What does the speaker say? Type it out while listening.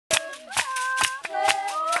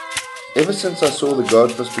Ever since I saw the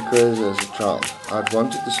Godfrey crazy as a child, I had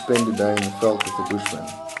wanted to spend a day in the veld with the Bushmen.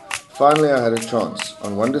 Finally I had a chance,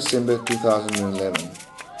 on 1 December 2011.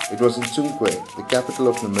 It was in Tsumkwe, the capital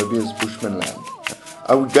of Namibia's Bushmanland.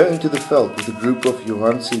 I would go into the veld with a group of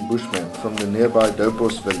heavans Bushmen from the nearby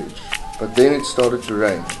Dopos village. But then it started to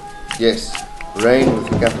rain. Yes, rain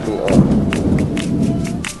with a capital R.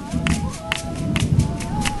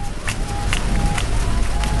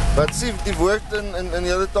 Wat sê die woord in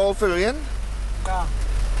julle taal vir reën? Ja.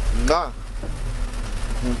 Na.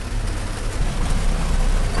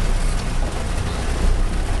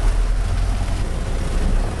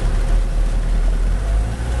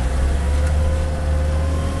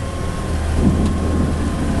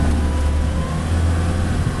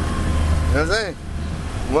 Ja, sê.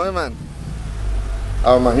 Mooi man.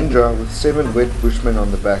 Our Mahindra with 7 wet bushmen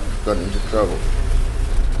on the back got into trouble.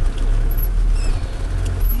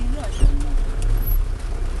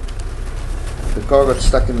 The car got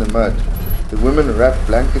stuck in the mud. The women wrapped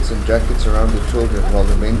blankets and jackets around the children while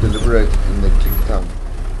the men deliberated in their click tongue.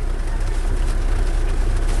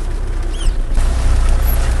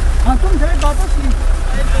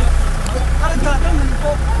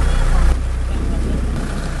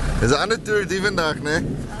 Dis 'n ander toer die vandag, né?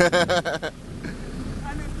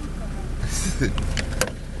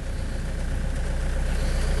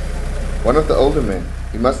 One of the older men,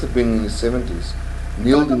 he must have been in his 70s,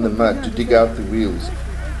 kneeled in the mud to dig out the wheels.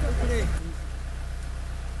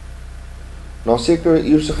 Na sekere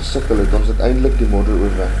uur se gesukkel het ons uiteindelik die modder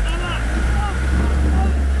oorwin.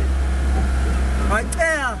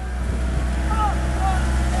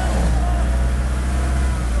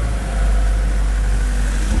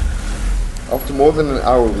 After more than an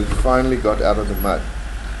hour we finally got out of the mud.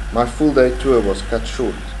 My full day tour was cut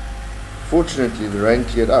short. Fortunately the rain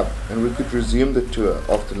cleared up and we could resume the tour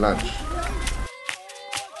after lunch.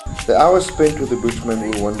 The hours spent with the Bushmen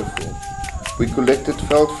were wonderful. We collected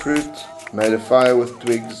veld fruit, made a fire with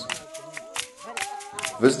twigs,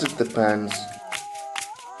 visited the pans,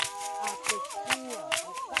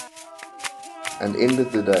 and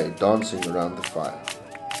ended the day dancing around the fire.